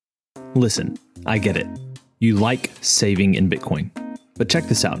Listen, I get it. You like saving in Bitcoin. But check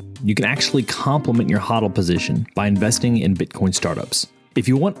this out. You can actually complement your HODL position by investing in Bitcoin startups. If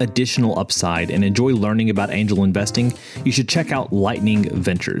you want additional upside and enjoy learning about angel investing, you should check out Lightning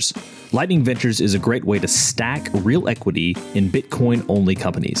Ventures. Lightning Ventures is a great way to stack real equity in Bitcoin-only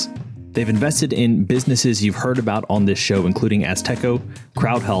companies. They've invested in businesses you've heard about on this show, including Azteco,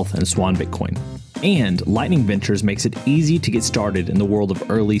 Crowd Health, and Swan Bitcoin. And Lightning Ventures makes it easy to get started in the world of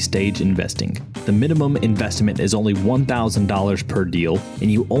early stage investing. The minimum investment is only $1,000 per deal,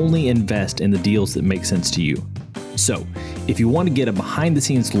 and you only invest in the deals that make sense to you. So, if you want to get a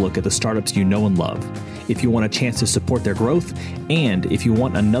behind-the-scenes look at the startups you know and love, if you want a chance to support their growth, and if you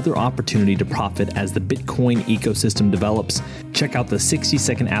want another opportunity to profit as the Bitcoin ecosystem develops, check out the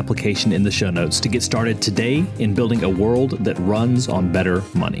 60-second application in the show notes to get started today in building a world that runs on better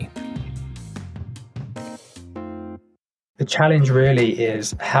money. The challenge really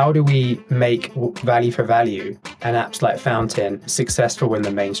is, how do we make value for value and apps like Fountain successful in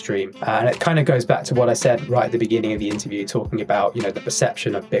the mainstream? And it kind of goes back to what I said right at the beginning of the interview, talking about, the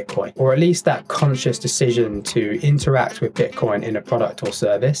perception of Bitcoin, or at least that conscious decision to interact with Bitcoin in a product or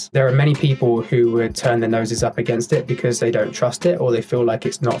service. There are many people who would turn their noses up against it because they don't trust it, or they feel like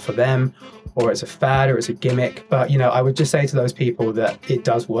it's not for them, or it's a fad, or it's a gimmick. But, I would just say to those people that it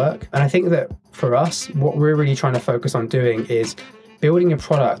does work. And I think that for us, what we're really trying to focus on doing is building a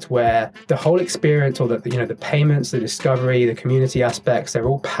product where the whole experience, or the payments, the discovery, the community aspects, they're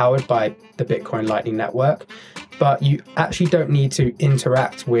all powered by the Bitcoin Lightning Network. But you actually don't need to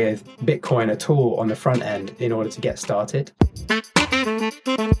interact with Bitcoin at all on the front end in order to get started.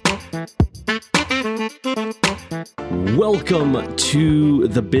 Welcome to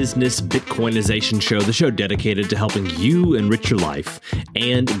the Business Bitcoinization Show, the show dedicated to helping you enrich your life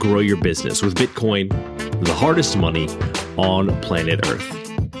and grow your business with Bitcoin, the hardest money on planet Earth.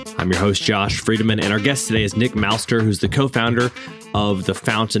 I'm your host, Josh Friedemann, and our guest today is Nick Malster, who's the co-founder of the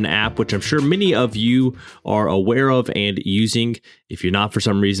Fountain app, which I'm sure many of you are aware of and using. If you're not, for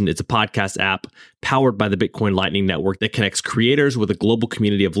some reason, it's a podcast app powered by the Bitcoin Lightning Network that connects creators with a global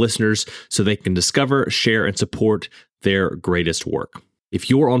community of listeners so they can discover, share, and support their greatest work. If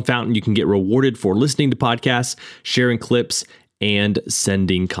you're on Fountain, you can get rewarded for listening to podcasts, sharing clips, and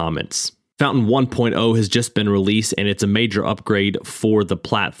sending comments. Fountain 1.0 has just been released, and it's a major upgrade for the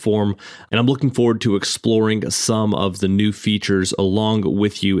platform. And I'm looking forward to exploring some of the new features along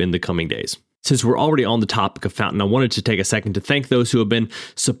with you in the coming days. Since we're already on the topic of Fountain, I wanted to take a second to thank those who have been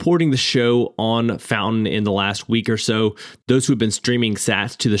supporting the show on Fountain in the last week or so. Those who have been streaming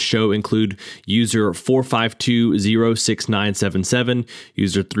sats to the show include user 452-06977,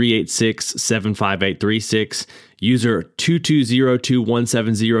 user 386-75836, user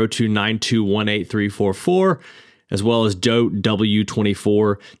 2202-170-292-18344, as well as Joe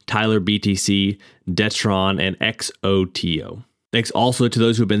W24, Tyler BTC, Detron, and XOTO. Thanks also to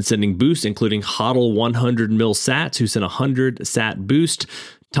those who have been sending boosts, including Hodl 100 mil sats, who sent a 100 sat boost,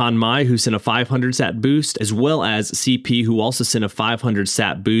 Tan Mai, who sent a 500 sat boost, as well as CP, who also sent a 500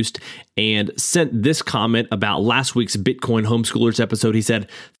 sat boost and sent this comment about last week's Bitcoin Homeschoolers episode. He said,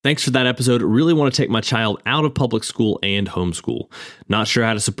 "Thanks for that episode. Really want to take my child out of public school and homeschool. Not sure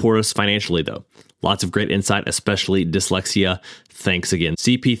how to support us financially, though. Lots of great insight, especially dyslexia. Thanks again."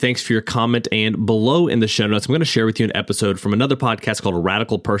 CP, thanks for your comment. And below in the show notes, I'm going to share with you an episode from another podcast called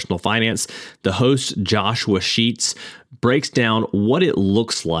Radical Personal Finance. The host, Joshua Sheets, breaks down what it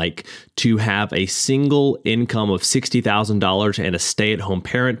looks like to have a single income of $60,000 and a stay-at-home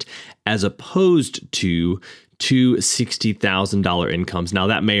parent, as opposed to two $60,000 incomes. Now,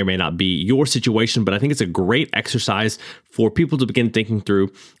 that may or may not be your situation, but I think it's a great exercise for people to begin thinking through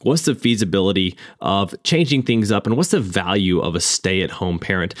what's the feasibility of changing things up and what's the value of a stay-at-home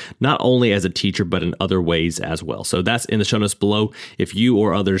parent, not only as a teacher, but in other ways as well. So that's in the show notes below if you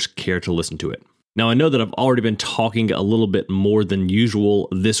or others care to listen to it. Now, I know that I've already been talking a little bit more than usual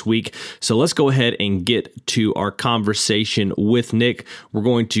this week, so let's go ahead and get to our conversation with Nick. We're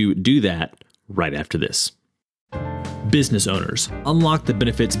going to do that right after this. Business owners, unlock the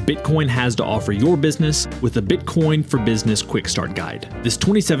benefits Bitcoin has to offer your business with the Bitcoin for Business Quick Start Guide. This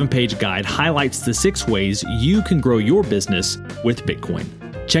 27-page guide highlights the 6 ways you can grow your business with Bitcoin.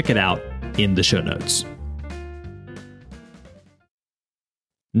 Check it out in the show notes.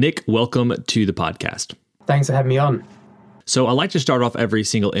 Nick, welcome to the podcast. Thanks for having me on. So I like to start off every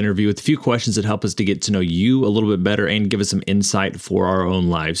single interview with a few questions that help us to get to know you a little bit better and give us some insight for our own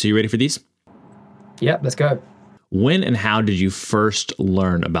lives. So you ready for these? Yep, let's go. When and how did you first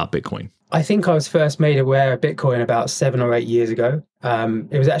learn about Bitcoin? I think I was first made aware of Bitcoin about 7 or 8 years ago.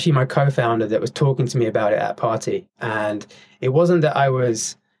 It was actually my co-founder that was talking to me about it at a party. And it wasn't that I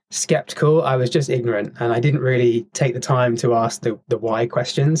was skeptical. I was just ignorant, and I didn't really take the time to ask the why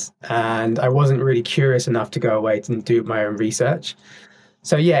questions. And I wasn't really curious enough to go away and do my own research.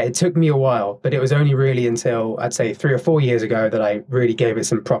 So yeah, it took me a while, but it was only really until I'd say 3 or 4 years ago that I really gave it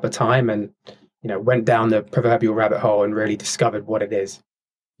some proper time and, went down the proverbial rabbit hole and really discovered what it is.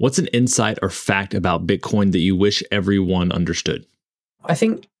 What's an insight or fact about Bitcoin that you wish everyone understood? I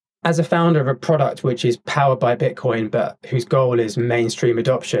think as a founder of a product which is powered by Bitcoin, but whose goal is mainstream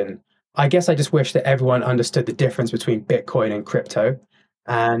adoption, I guess I just wish that everyone understood the difference between Bitcoin and crypto.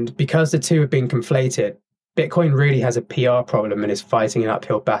 And because the two have been conflated, Bitcoin really has a PR problem and is fighting an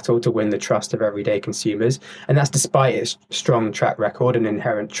uphill battle to win the trust of everyday consumers. And that's despite its strong track record and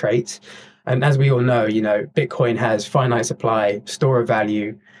inherent traits. And as we all know, Bitcoin has finite supply, store of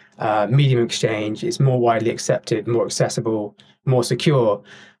value, medium exchange. It's more widely accepted, more accessible, more secure.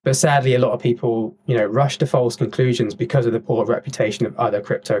 But sadly, a lot of people, rush to false conclusions because of the poor reputation of other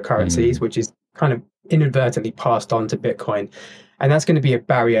cryptocurrencies, which is kind of inadvertently passed on to Bitcoin. And that's going to be a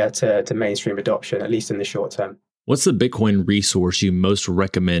barrier to mainstream adoption, at least in the short term. What's the Bitcoin resource you most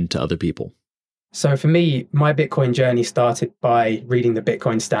recommend to other people? So for me, my Bitcoin journey started by reading the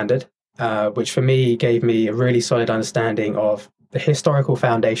Bitcoin Standard, which for me gave me a really solid understanding of the historical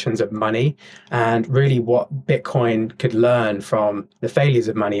foundations of money and really what Bitcoin could learn from the failures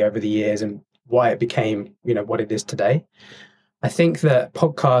of money over the years and why it became, what it is today. I think that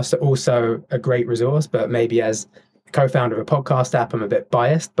podcasts are also a great resource, but maybe as co-founder of a podcast app, I'm a bit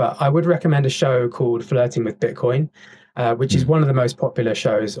biased, but I would recommend a show called Flirting with Bitcoin, which is one of the most popular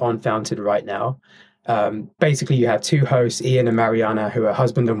shows on Fountain right now. Basically, you have two hosts, Ian and Mariana, who are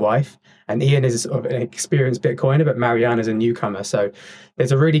husband and wife. And Ian is sort of an experienced Bitcoiner, but Mariana is a newcomer. So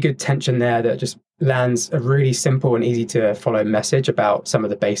there's a really good tension there that just lands a really simple and easy to follow message about some of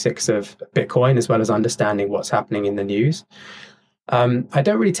the basics of Bitcoin, as well as understanding what's happening in the news. I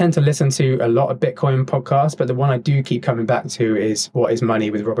don't really tend to listen to a lot of Bitcoin podcasts, but the one I do keep coming back to is What is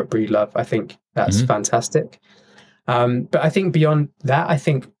Money with Robert Breedlove. I think that's fantastic. But I think beyond that, I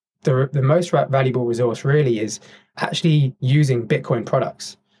think the most valuable resource really is actually using Bitcoin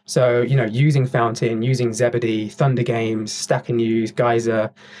products. So, using Fountain, using Zebedee, Thunder Games, Stacker News, Geyser.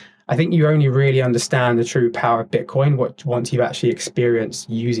 I think you only really understand the true power of Bitcoin once you've actually experienced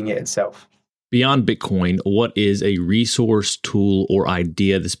using it itself. Beyond Bitcoin, what is a resource, tool, or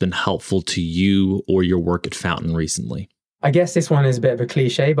idea that's been helpful to you or your work at Fountain recently? I guess this one is a bit of a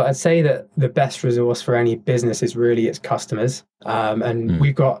cliche, but I'd say that the best resource for any business is really its customers.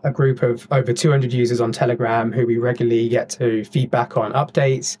 We've got a group of over 200 users on Telegram who we regularly get to feedback on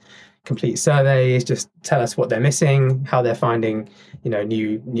updates, complete surveys, just tell us what they're missing, how they're finding,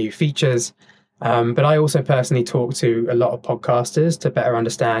 new features. But I also personally talk to a lot of podcasters to better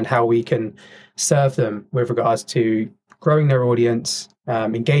understand how we can serve them with regards to growing their audience,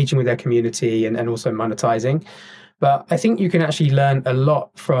 engaging with their community, and also monetizing. But I think you can actually learn a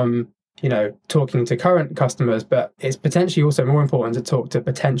lot from, talking to current customers, but it's potentially also more important to talk to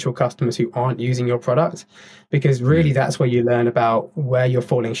potential customers who aren't using your product, because really that's where you learn about where you're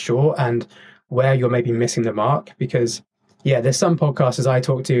falling short and where you're maybe missing the mark. Because there's some podcasters I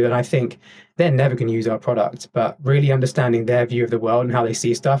talk to and I think they're never going to use our product, but really understanding their view of the world and how they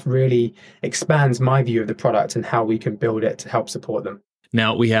see stuff really expands my view of the product and how we can build it to help support them.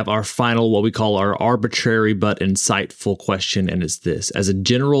 Now we have our final, what we call our arbitrary but insightful question, and it's this. As a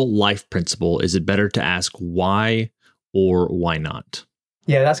general life principle, is it better to ask why or why not?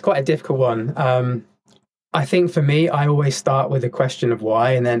 Yeah, that's quite a difficult one. I think for me, I always start with a question of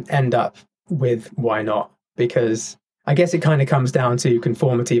why and then end up with why not, because I guess it kind of comes down to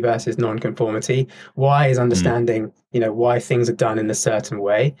conformity versus non-conformity. Why is understanding, why things are done in a certain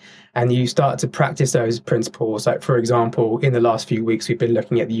way. And you start to practice those principles. Like, for example, in the last few weeks, we've been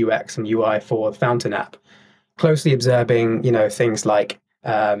looking at the UX and UI for the Fountain app, closely observing, things like,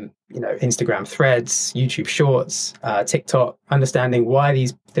 Instagram threads, YouTube shorts, TikTok, understanding why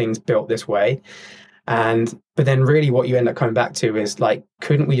these things built this way. But then really what you end up coming back to is like,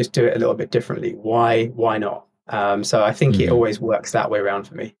 couldn't we just do it a little bit differently? Why not? So I think it always works that way around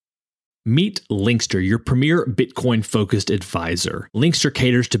for me. Meet Linkster, your premier Bitcoin-focused advisor. Linkster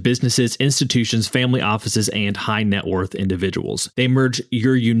caters to businesses, institutions, family offices, and high-net-worth individuals. They merge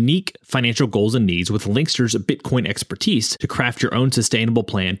your unique financial goals and needs with Linkster's Bitcoin expertise to craft your own sustainable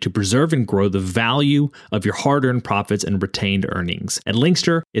plan to preserve and grow the value of your hard-earned profits and retained earnings. At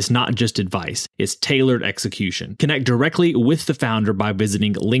Linkster, it's not just advice, it's tailored execution. Connect directly with the founder by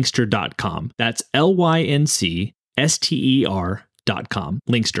visiting linkster.com. That's LYNCSTER.com.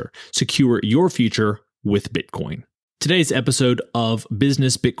 Linkster. Secure your future with Bitcoin. Today's episode of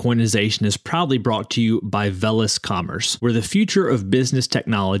Business Bitcoinization is proudly brought to you by Velis Commerce, where the future of business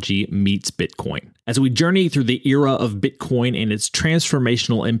technology meets Bitcoin. As we journey through the era of Bitcoin and its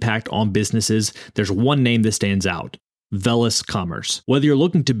transformational impact on businesses, there's one name that stands out: Velis Commerce. Whether you're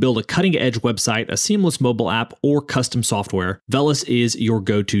looking to build a cutting-edge website, a seamless mobile app, or custom software, Velis is your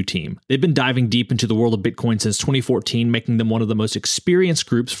go-to team. They've been diving deep into the world of Bitcoin since 2014, making them one of the most experienced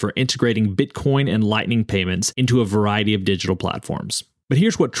groups for integrating Bitcoin and Lightning payments into a variety of digital platforms. But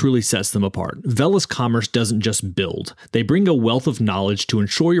here's what truly sets them apart. Velis Commerce doesn't just build. They bring a wealth of knowledge to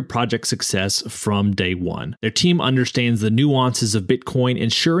ensure your project's success from day one. Their team understands the nuances of Bitcoin,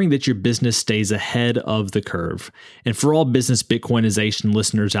 ensuring that your business stays ahead of the curve. And for all business Bitcoinization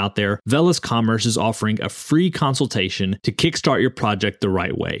listeners out there, Velis Commerce is offering a free consultation to kickstart your project the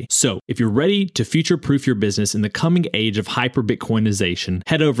right way. So if you're ready to future-proof your business in the coming age of hyper-Bitcoinization,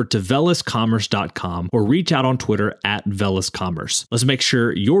 head over to veliscommerce.com or reach out on Twitter at veliscommerce. Let's make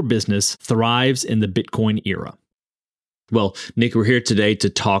sure your business thrives in the Bitcoin era. Well, Nick, we're here today to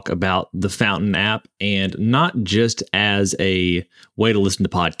talk about the Fountain app, and not just as a way to listen to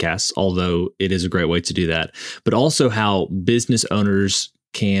podcasts, although it is a great way to do that, but also how business owners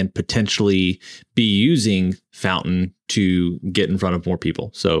can potentially be using Fountain to get in front of more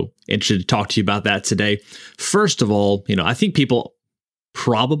people. So interested to talk to you about that today. First of all, I think people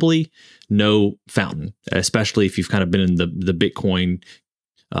probably know Fountain, especially if you've kind of been in the Bitcoin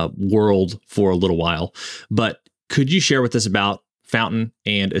world for a little while. But could you share with us about Fountain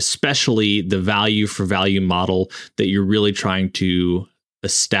and especially the value for value model that you're really trying to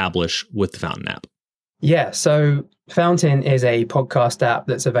establish with the Fountain app? Yeah, so Fountain is a podcast app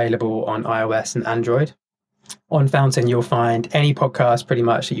that's available on iOS and Android. On Fountain, you'll find any podcast pretty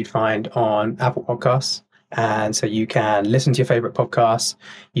much that you'd find on Apple Podcasts. And so you can listen to your favorite podcasts.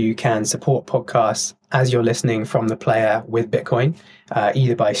 You can support podcasts as you're listening from the player with Bitcoin,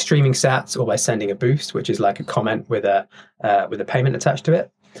 either by streaming sats or by sending a boost, which is like a comment with a payment attached to it.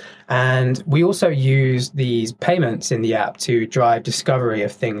 And we also use these payments in the app to drive discovery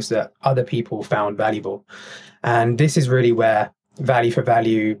of things that other people found valuable. And this is really where value for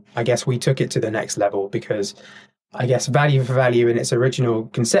value, I guess we took it to the next level, because I guess value for value in its original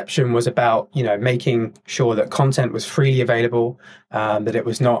conception was about, making sure that content was freely available, that it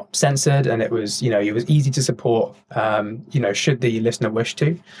was not censored, and it was easy to support, should the listener wish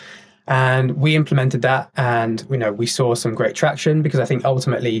to. And we implemented that, and we saw some great traction, because I think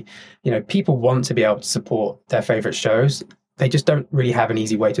ultimately, people want to be able to support their favorite shows. They just don't really have an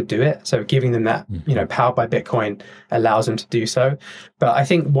easy way to do it. So giving them that, powered by Bitcoin allows them to do so. But I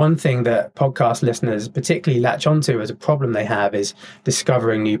think one thing that podcast listeners particularly latch onto as a problem they have is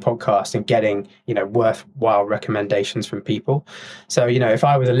discovering new podcasts and getting, worthwhile recommendations from people. So, if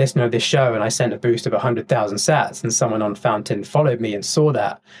I was a listener of this show and I sent a boost of 100,000 sats and someone on Fountain followed me and saw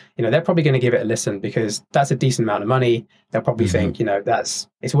that, they're probably going to give it a listen, because that's a decent amount of money. They'll probably think,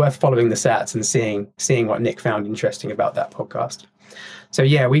 it's worth following the sats and seeing what Nick found interesting about that podcast. So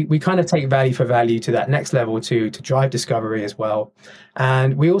yeah, we kind of take value for value to that next level to drive discovery as well.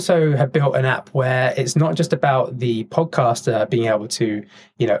 And we also have built an app where it's not just about the podcaster being able to,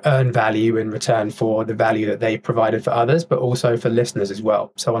 earn value in return for the value that they provided for others, but also for listeners as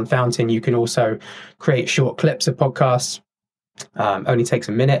well. So on Fountain, you can also create short clips of podcasts. Only takes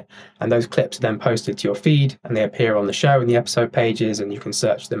a minute, and those clips are then posted to your feed, and they appear on the show and the episode pages, and you can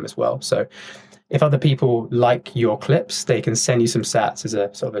search them as well. So if other people like your clips, they can send you some sats as a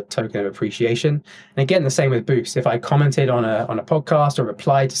sort of a token of appreciation. And again, the same with boosts. If I commented on a podcast or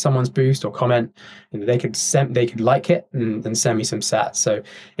replied to someone's boost or comment, they could like it and send me some sats. So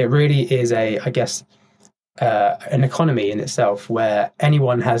it really is an economy in itself, where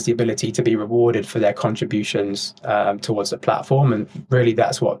anyone has the ability to be rewarded for their contributions towards the platform. And really,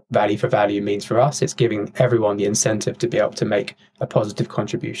 that's what value for value means for us. It's giving everyone the incentive to be able to make a positive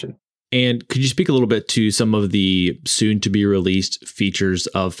contribution. And could you speak a little bit to some of the soon to be released features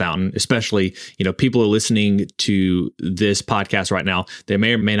of Fountain, especially, people are listening to this podcast right now. They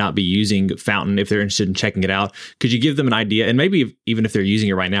may or may not be using Fountain. If they're interested in checking it out, could you give them an idea, and maybe even if they're using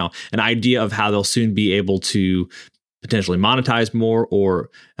it right now, an idea of how they'll soon be able to potentially monetize more or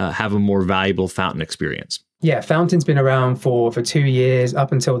have a more valuable Fountain experience? Yeah, Fountain's been around for 2 years.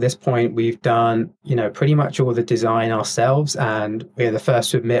 Up until this point, we've done, pretty much all the design ourselves, and we're the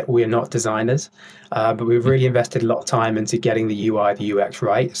first to admit we're not designers, but we've really invested a lot of time into getting the UI, the UX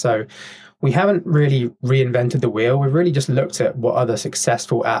right. So we haven't really reinvented the wheel. We've really just looked at what other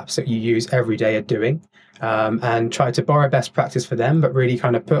successful apps that you use every day are doing, and try to borrow best practice for them, but really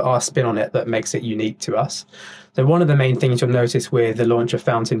kind of put our spin on it that makes it unique to us. So one of the main things you'll notice with the launch of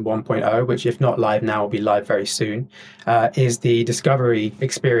Fountain 1.0, which if not live now will be live very soon, is the discovery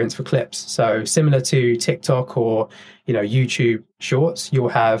experience for clips. So similar to TikTok or YouTube Shorts, you'll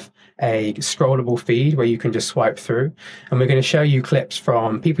have a scrollable feed where you can just swipe through, and we're going to show you clips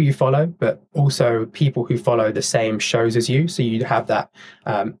from people you follow, but also people who follow the same shows as you. So you have that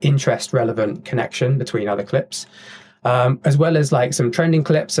interest relevant connection between other clips. As well as like some trending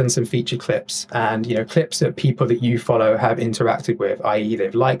clips and some featured clips, and clips that people that you follow have interacted with, i.e.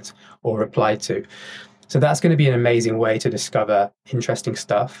 they've liked or replied to. So that's going to be an amazing way to discover interesting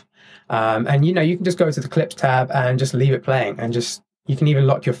stuff. And you can just go to the clips tab and just leave it playing, and you can even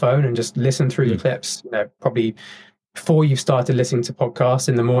lock your phone and just listen through the clips, probably before you've started listening to podcasts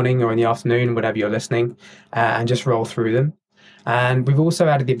in the morning or in the afternoon, whenever you're listening, and just roll through them. And we've also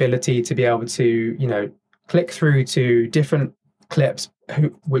added the ability to be able to, click through to different clips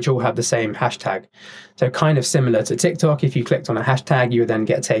which all have the same hashtag. So kind of similar to TikTok, if you clicked on a hashtag, you would then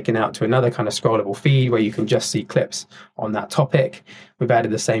get taken out to another kind of scrollable feed where you can just see clips on that topic. We've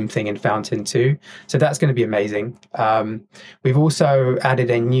added the same thing in Fountain too. So that's going to be amazing. We've also added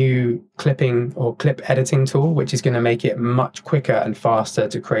a new clipping or clip editing tool, which is going to make it much quicker and faster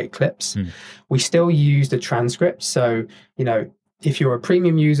to create clips. We still use the transcript. So, if you're a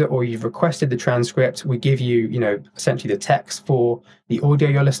premium user or you've requested the transcript, we give you, essentially the text for the audio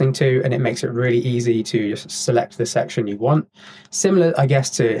you're listening to, and it makes it really easy to just select the section you want. Similar, I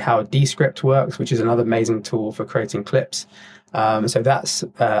guess, to how Descript works, which is another amazing tool for creating clips. So that's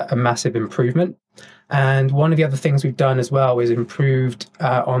a massive improvement. And one of the other things we've done as well is improved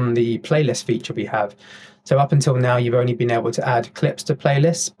on the playlist feature we have. So up until now, you've only been able to add clips to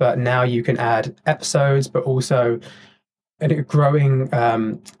playlists, but now you can add episodes, but also a growing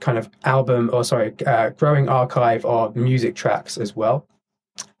growing archive of music tracks as well,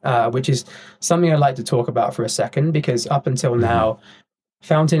 which is something I'd like to talk about for a second, because up until now,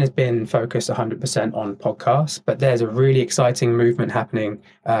 Fountain has been focused 100% on podcasts, but there's a really exciting movement happening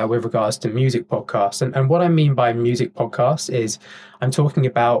with regards to music podcasts. And what I mean by music podcasts is I'm talking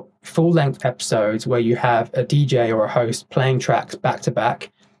about full-length episodes where you have a DJ or a host playing tracks back to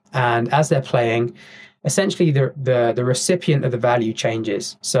back, and as they're playing, essentially the recipient of the value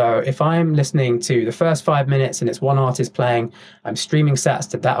changes. So if I'm listening to the first 5 minutes and it's one artist playing, I'm streaming sats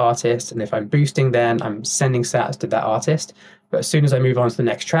to that artist. And if I'm boosting, then I'm sending sats to that artist. But as soon as I move on to the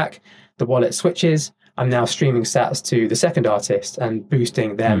next track, the wallet switches. I'm now streaming sats to the second artist and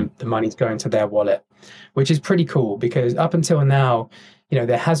boosting them. The money's going to their wallet, which is pretty cool, because up until now,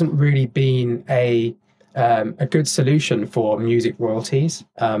 there hasn't really been a good solution for music royalties.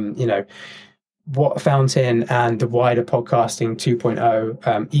 What Fountain and the wider podcasting 2.0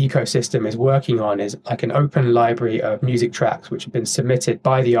 ecosystem is working on is like an open library of music tracks which have been submitted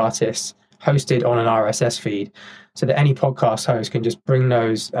by the artists, hosted on an RSS feed, so that any podcast host can just bring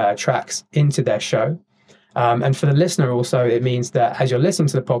those tracks into their show. And for the listener also, it means that as you're listening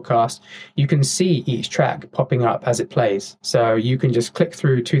to the podcast, you can see each track popping up as it plays. So you can just click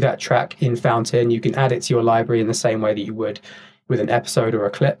through to that track in Fountain. You can add it to your library in the same way that you would with an episode or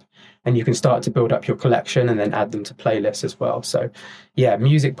a clip. And you can start to build up your collection and then add them to playlists as well. So yeah,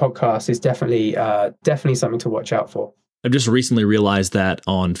 music podcast is definitely something to watch out for. I've just recently realized that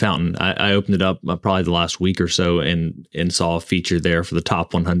on Fountain, I opened it up probably the last week or so and saw a feature there for the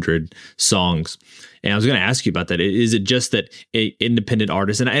top 100 songs. And I was going to ask you about that. Is it just that independent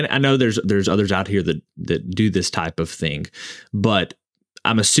artists, and I know there's others out here that do this type of thing, but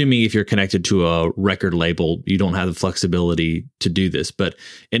I'm assuming if you're connected to a record label, you don't have the flexibility to do this, but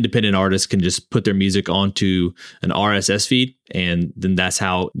independent artists can just put their music onto an RSS feed, and then that's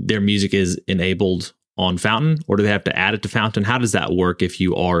how their music is enabled on Fountain? Or do they have to add it to Fountain? How does that work if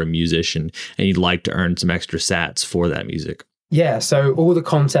you are a musician and you'd like to earn some extra sats for that music? Yeah, so all the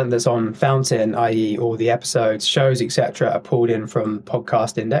content that's on Fountain, i.e. all the episodes, shows, etc., are pulled in from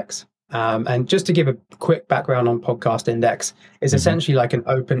Podcast Index. And just to give a quick background on Podcast Index, it's essentially like an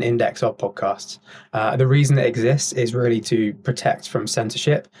open index of podcasts. The reason it exists is really to protect from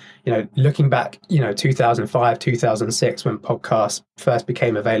censorship. Looking back, 2005, 2006, when podcasts first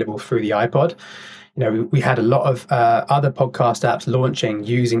became available through the iPod, we had a lot of other podcast apps launching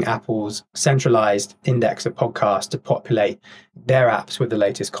using Apple's centralized index of podcasts to populate their apps with the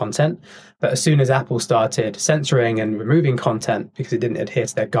latest content. But as soon as Apple started censoring and removing content because it didn't adhere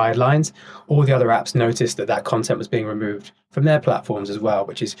to their guidelines, all the other apps noticed that content was being removed from their platforms as well,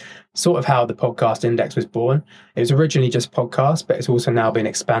 which is sort of how the podcast index was born. It was originally just podcasts, but it's also now been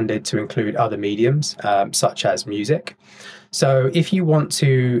expanded to include other mediums, such as music. So if you want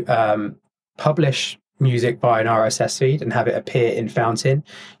to publish music via an RSS feed and have it appear in Fountain,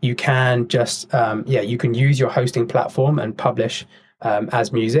 you can just, you can use your hosting platform and publish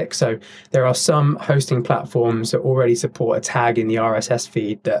as music. So there are some hosting platforms that already support a tag in the RSS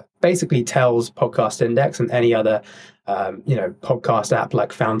feed that basically tells Podcast Index and any other podcast app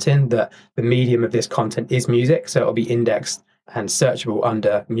like Fountain that the medium of this content is music. So it'll be indexed and searchable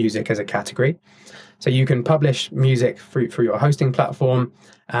under music as a category. So you can publish music through your hosting platform,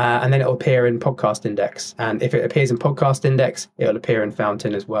 and then it'll appear in Podcast Index. And if it appears in Podcast Index, it'll appear in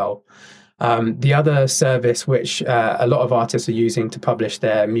Fountain as well. The other service which a lot of artists are using to publish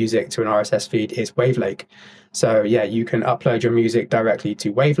their music to an RSS feed is Wavelake. So yeah, you can upload your music directly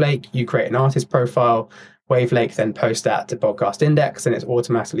to Wavelake. You create an artist profile. Wavelake then posts that to Podcast Index, and it's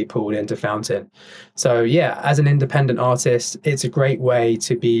automatically pulled into Fountain. So yeah, as an independent artist, it's a great way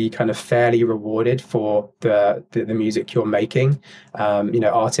to be kind of fairly rewarded for the music you're making.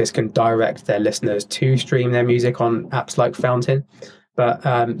 Artists can direct their listeners to stream their music on apps like Fountain. But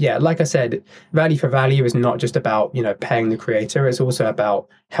like I said, value for value is not just about, paying the creator. It's also about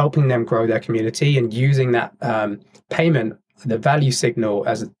helping them grow their community and using that payment, the value signal,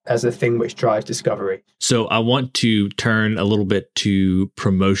 as a thing which drives discovery. So I want to turn a little bit to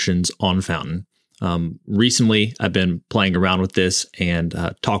promotions on Fountain. Recently, I've been playing around with this and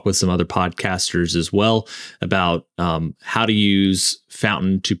talk with some other podcasters as well about how to use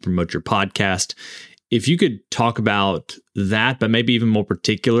Fountain to promote your podcast. If you could talk about that, but maybe even more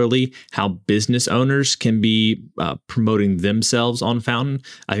particularly, how business owners can be promoting themselves on Fountain,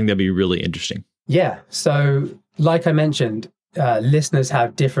 I think that'd be really interesting. Yeah. So like I mentioned, listeners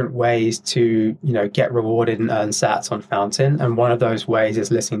have different ways to, get rewarded and earn sats on Fountain. And one of those ways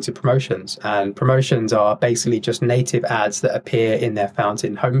is listening to promotions. And promotions are basically just native ads that appear in their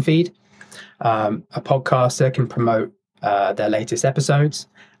Fountain home feed. A podcaster can promote their latest episodes,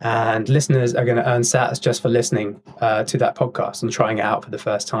 and listeners are going to earn sats just for listening to that podcast and trying it out for the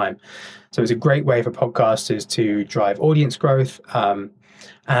first time. So it's a great way for podcasters to drive audience growth.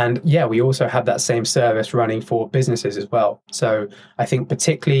 We also have that same service running for businesses as well. So I think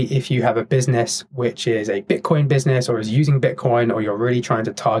particularly if you have a business which is a Bitcoin business or is using Bitcoin, or you're really trying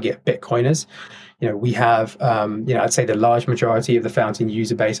to target Bitcoiners, we have, I'd say the large majority of the Fountain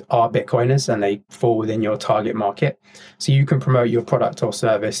user base are Bitcoiners, and they fall within your target market. So you can promote your product or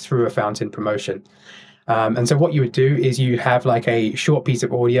service through a Fountain promotion. And so what you would do is you have like a short piece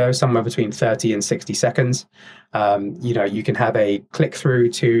of audio, somewhere between 30 and 60 seconds. You can have a click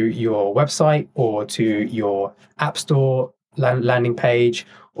through to your website or to your App Store landing page,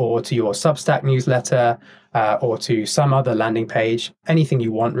 or to your Substack newsletter, or to some other landing page, anything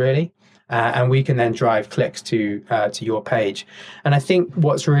you want really. And we can then drive clicks to your page. And I think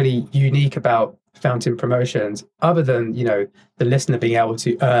what's really unique about Fountain promotions, other than the listener being able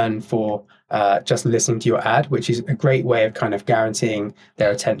to earn for just listening to your ad, which is a great way of kind of guaranteeing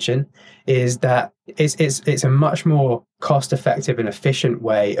their attention, is that it's a much more cost-effective and efficient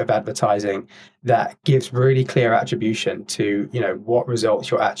way of advertising that gives really clear attribution to what results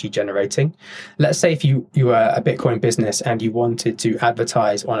you're actually generating. Let's say if you were a Bitcoin business and you wanted to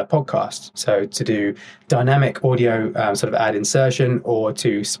advertise on a podcast, so to do dynamic audio sort of ad insertion, or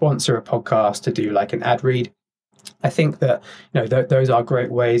to sponsor a podcast to do like an ad read. I think that those are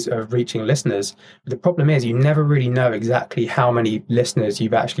great ways of reaching listeners. The problem is you never really know exactly how many listeners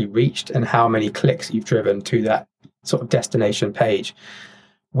you've actually reached and how many clicks you've driven to that sort of destination page.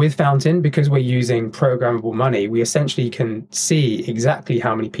 With Fountain, because we're using programmable money, we essentially can see exactly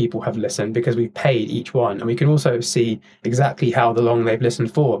how many people have listened because we've paid each one. And we can also see exactly how long they've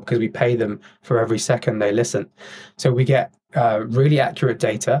listened for because we pay them for every second they listen. So we get really accurate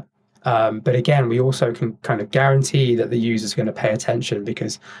data. But again, we also can kind of guarantee that the user's going to pay attention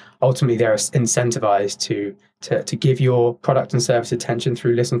because ultimately they're incentivized to give your product and service attention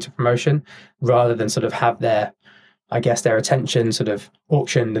through listening to promotion, rather than sort of have their attention sort of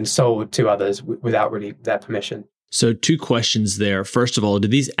auctioned and sold to others without really their permission. So 2 questions there. First of all, do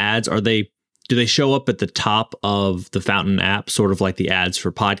these ads, do they show up at the top of the Fountain app, sort of like the ads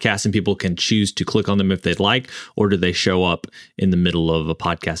for podcasts, and people can choose to click on them if they'd like, or do they show up in the middle of a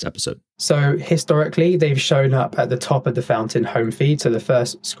podcast episode? So historically, they've shown up at the top of the Fountain home feed. So the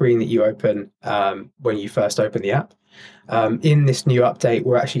first screen that you open when you first open the app. In this new update,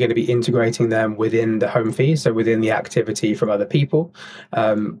 we're actually going to be integrating them within the home feed, so within the activity from other people.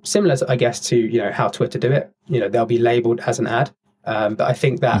 Similar, to how Twitter do it. They'll be labeled as an ad. But I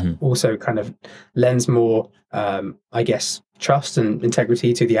think that also kind of lends more, trust and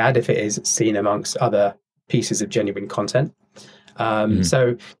integrity to the ad if it is seen amongst other pieces of genuine content.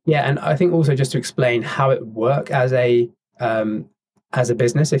 And I think also just to explain how it would work as a as a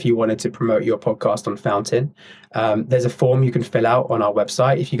business if you wanted to promote your podcast on Fountain. There's a form you can fill out on our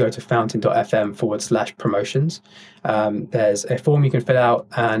website. If you go to fountain.fm/promotions, there's a form you can fill out.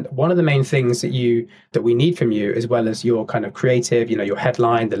 And one of the main things that we need from you, as well as your kind of creative, your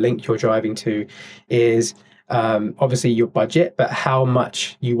headline, the link you're driving to, is obviously your budget, but how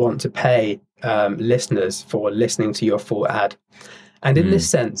much you want to pay listeners for listening to your full ad. And in this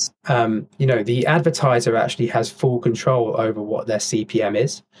sense, the advertiser actually has full control over what their CPM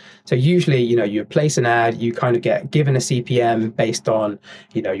is. So usually, you place an ad, you kind of get given a CPM based on,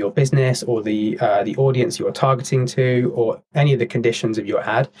 your business or the audience you're targeting to, or any of the conditions of your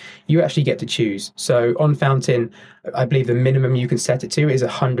ad. You actually get to choose. So on Fountain, I believe the minimum you can set it to is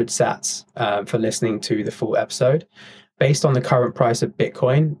 100 sats for listening to the full episode. Based on the current price of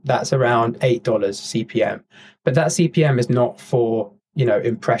Bitcoin, that's around $8 CPM. But that CPM is not for,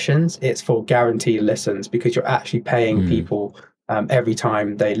 impressions. It's for guaranteed listens, because you're actually paying people every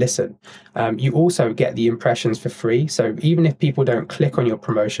time they listen. You also get the impressions for free. So even if people don't click on your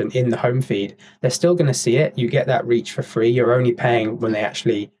promotion in the home feed, they're still going to see it. You get that reach for free. You're only paying when they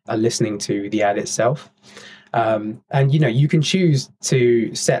actually are listening to the ad itself. And you can choose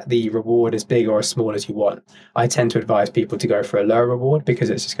to set the reward as big or as small as you want. I tend to advise people to go for a lower reward, because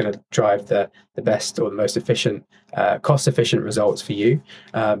it's just going to drive the best or the most efficient, cost efficient results for you.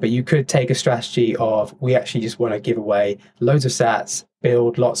 But you could take a strategy of, we actually just want to give away loads of sats,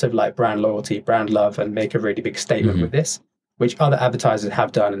 build lots of like brand loyalty, brand love, and make a really big statement with this, which other advertisers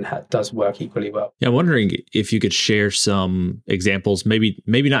have done and does work equally well. Yeah, I'm wondering if you could share some examples, maybe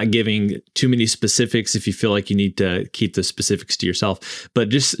not giving too many specifics if you feel like you need to keep the specifics to yourself, but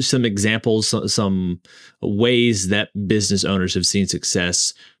just some examples, some ways that business owners have seen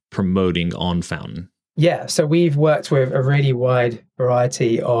success promoting on Fountain. Yeah, so we've worked with a really wide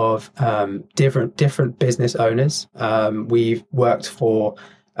variety of different business owners. We've worked for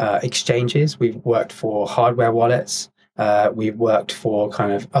exchanges, we've worked for hardware wallets, we've worked for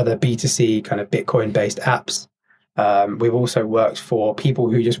kind of other B2C kind of Bitcoin-based apps. We've also worked for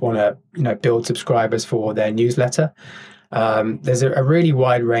people who just want to, build subscribers for their newsletter. There's a really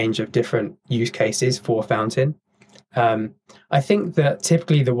wide range of different use cases for Fountain. I think that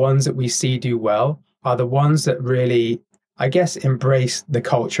typically the ones that we see do well are the ones that really, I guess, embrace the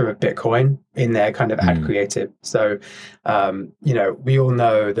culture of Bitcoin in their kind of ad creative. So, we all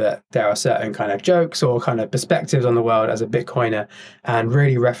know that there are certain kind of jokes or kind of perspectives on the world as a Bitcoiner, and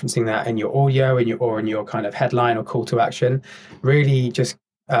really referencing that in your audio in your kind of headline or call to action really just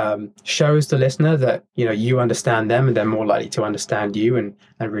shows the listener that, you understand them and they're more likely to understand you and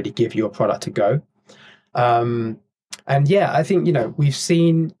really give your product a go. And yeah, I think, we've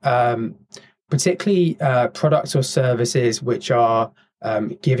seen particularly products or services which are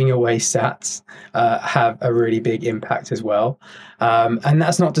giving away sats have a really big impact as well. And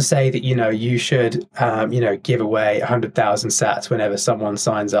that's not to say that, you should, give away 100,000 sats whenever someone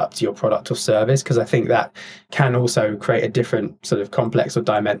signs up to your product or service, because I think that can also create a different sort of complex or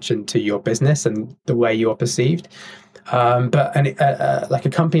dimension to your business and the way you're perceived. But like a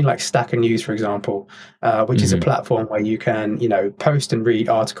company like Stacker News, for example, which is a platform where you can, post and read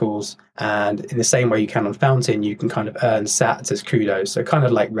articles, and in the same way you can on Fountain, you can kind of earn sats as kudos. So kind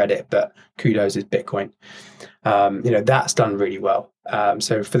of like Reddit, but kudos is Bitcoin. That's done really well.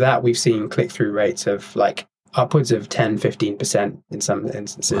 So for that, we've seen click-through rates of like upwards of 10-15% in some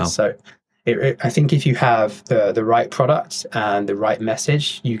instances. Wow. So I think if you have the right product and the right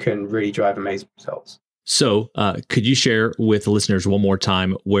message, you can really drive amazing results. So could you share with the listeners one more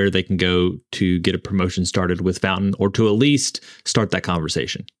time where they can go to get a promotion started with Fountain, or to at least start that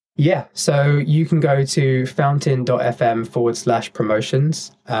conversation? Yeah, so you can go to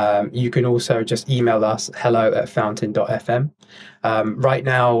fountain.fm/promotions. You can also just email us hello@fountain.fm. Right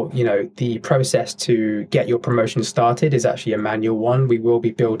now, the process to get your promotion started is actually a manual one. We will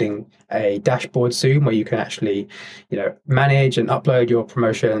be building a dashboard soon where you can actually, manage and upload your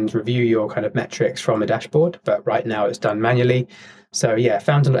promotions, review your kind of metrics from a dashboard. But right now it's done manually. So yeah,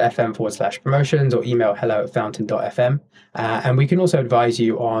 fountain.fm/promotions, or email hello@fountain.fm. And we can also advise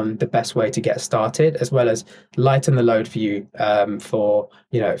you on the best way to get started, as well as lighten the load for you for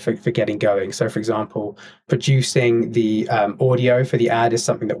getting going. So for example, producing the audio for the ad is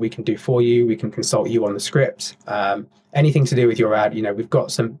something that we can do for you. We can consult you on the script. Anything to do with your ad, we've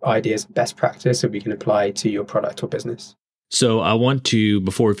got some ideas, best practice that we can apply to your product or business. So I want to,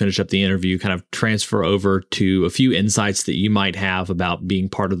 before we finish up the interview, kind of transfer over to a few insights that you might have about being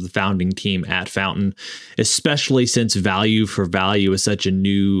part of the founding team at Fountain, especially since value for value is such a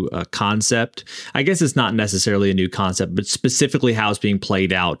new concept. I guess it's not necessarily a new concept, but specifically how it's being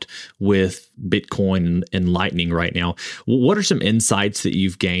played out with Bitcoin and Lightning right now. What are some insights that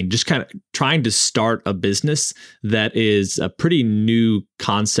you've gained just kind of trying to start a business that is a pretty new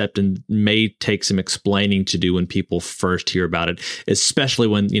concept and may take some explaining to do when people first hear about it, especially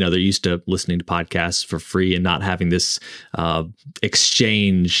when they're used to listening to podcasts for free and not having this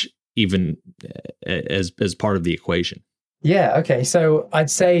exchange even as part of the equation? Yeah. Okay. So I'd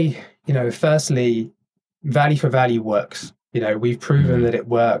say, firstly, value for value works. We've proven that it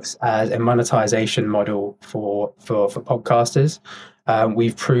works as a monetization model for podcasters.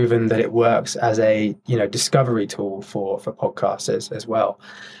 We've proven that it works as a discovery tool for podcasters as well.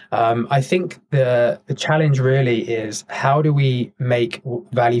 I think the challenge really is, how do we make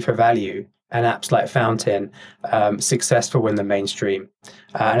value for value and apps like Fountain successful in the mainstream?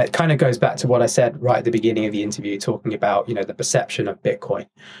 And it kind of goes back to what I said right at the beginning of the interview, talking about the perception of Bitcoin,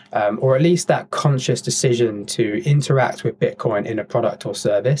 or at least that conscious decision to interact with Bitcoin in a product or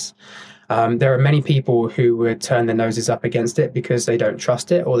service. There are many people who would turn their noses up against it because they don't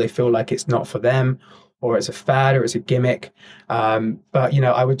trust it, or they feel like it's not for them, or it's a fad, or it's a gimmick. But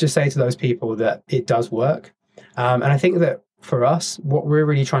I would just say to those people that it does work. And I think that for us, what we're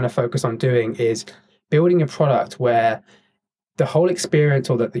really trying to focus on doing is building a product where the whole experience,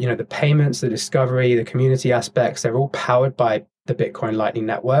 or the payments, the discovery, the community aspects, they're all powered by the Bitcoin Lightning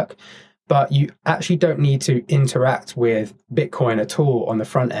Network. But you actually don't need to interact with Bitcoin at all on the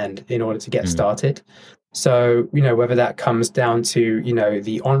front end in order to get started. So, whether that comes down to,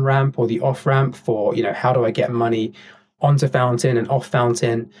 the on-ramp or the off-ramp for, how do I get money onto Fountain and off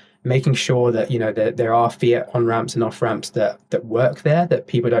Fountain, making sure that, there are fiat on-ramps and off-ramps that work there, that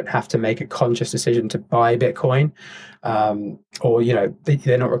people don't have to make a conscious decision to buy Bitcoin, or,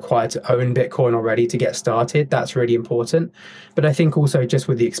 they're not required to own Bitcoin already to get started. That's really important. But I think also just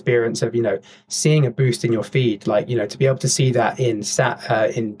with the experience of, seeing a boost in your feed, like, to be able to see that in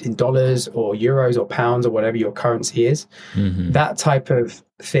dollars or euros or pounds or whatever your currency is, that type of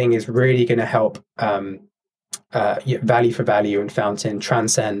thing is really going to help value for value and Fountain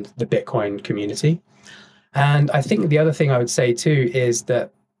transcend the Bitcoin community. And I think the other thing I would say too is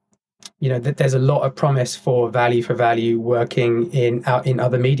that that there's a lot of promise for value working in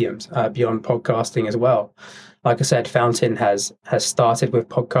other mediums beyond podcasting as well. Like I said, Fountain has started with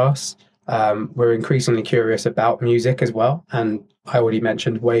podcasts. We're increasingly curious about music as well, and I already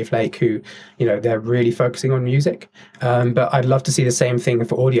mentioned Wavelake, who they're really focusing on music. But I'd love to see the same thing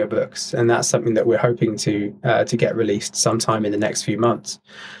for audiobooks, and that's something that we're hoping to get released sometime in the next few months.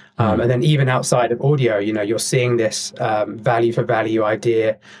 And then even outside of audio, you're seeing this value for value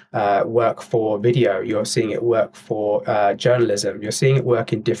idea work for video. You're seeing it work for journalism. You're seeing it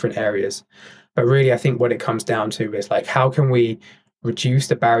work in different areas. But really, I think what it comes down to is, like, how can we reduce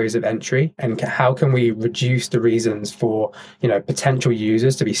the barriers of entry, and how can we reduce the reasons for potential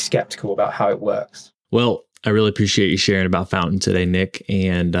users to be skeptical about how it works? Well, I really appreciate you sharing about Fountain today, Nick,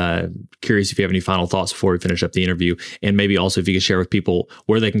 and curious if you have any final thoughts before we finish up the interview, and maybe also if you could share with people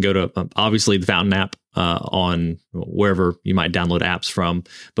where they can go to, obviously the Fountain app on wherever you might download apps from,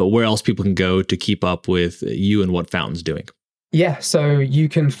 but where else people can go to keep up with you and what Fountain's doing. Yeah, so you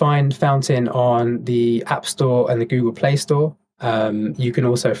can find Fountain on the App Store and the Google Play Store. You can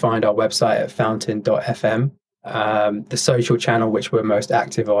also find our website at fountain.fm. The social channel which we're most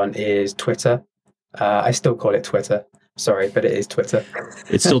active on is Twitter. I still call it Twitter. Sorry, but it is Twitter.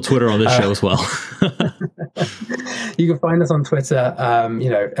 It's still Twitter on this show as well. You can find us on Twitter,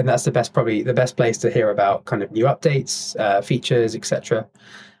 and that's probably the best place to hear about kind of new updates, features, etc.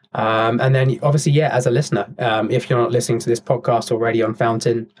 And then obviously, as a listener, if you're not listening to this podcast already on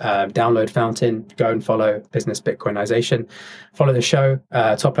Fountain, download Fountain, go and follow Business Bitcoinization, follow the show,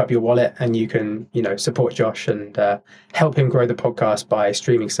 top up your wallet, and you can, support Josh and help him grow the podcast by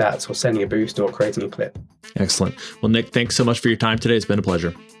streaming sats or sending a boost or creating a clip. Excellent. Well, Nick, thanks so much for your time today. It's been a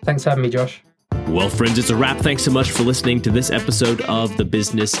pleasure. Thanks for having me, Josh. Well, friends, it's a wrap. Thanks so much for listening to this episode of the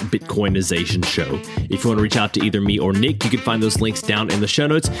Business Bitcoinization Show. If you want to reach out to either me or Nick, you can find those links down in the show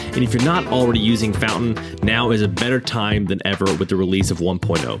notes. And if you're not already using Fountain, now is a better time than ever with the release of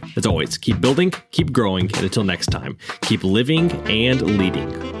 1.0. As always, keep building, keep growing, and until next time, keep living and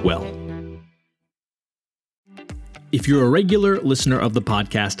leading well. If you're a regular listener of the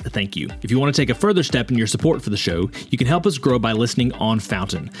podcast, thank you. If you want to take a further step in your support for the show, you can help us grow by listening on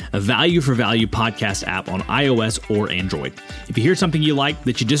Fountain, a value for value podcast app on iOS or Android. If you hear something you like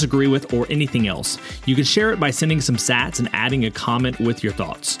that you disagree with or anything else, you can share it by sending some sats and adding a comment with your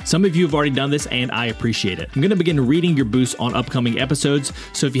thoughts. Some of you have already done this and I appreciate it. I'm going to begin reading your boosts on upcoming episodes,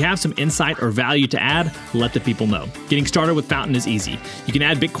 so if you have some insight or value to add, let the people know. Getting started with Fountain is easy. You can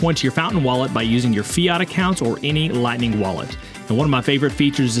add Bitcoin to your Fountain wallet by using your fiat accounts or any Lightning wallet. And one of my favorite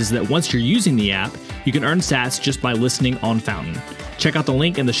features is that once you're using the app, you can earn sats just by listening on Fountain. Check out the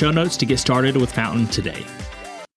link in the show notes to get started with Fountain today.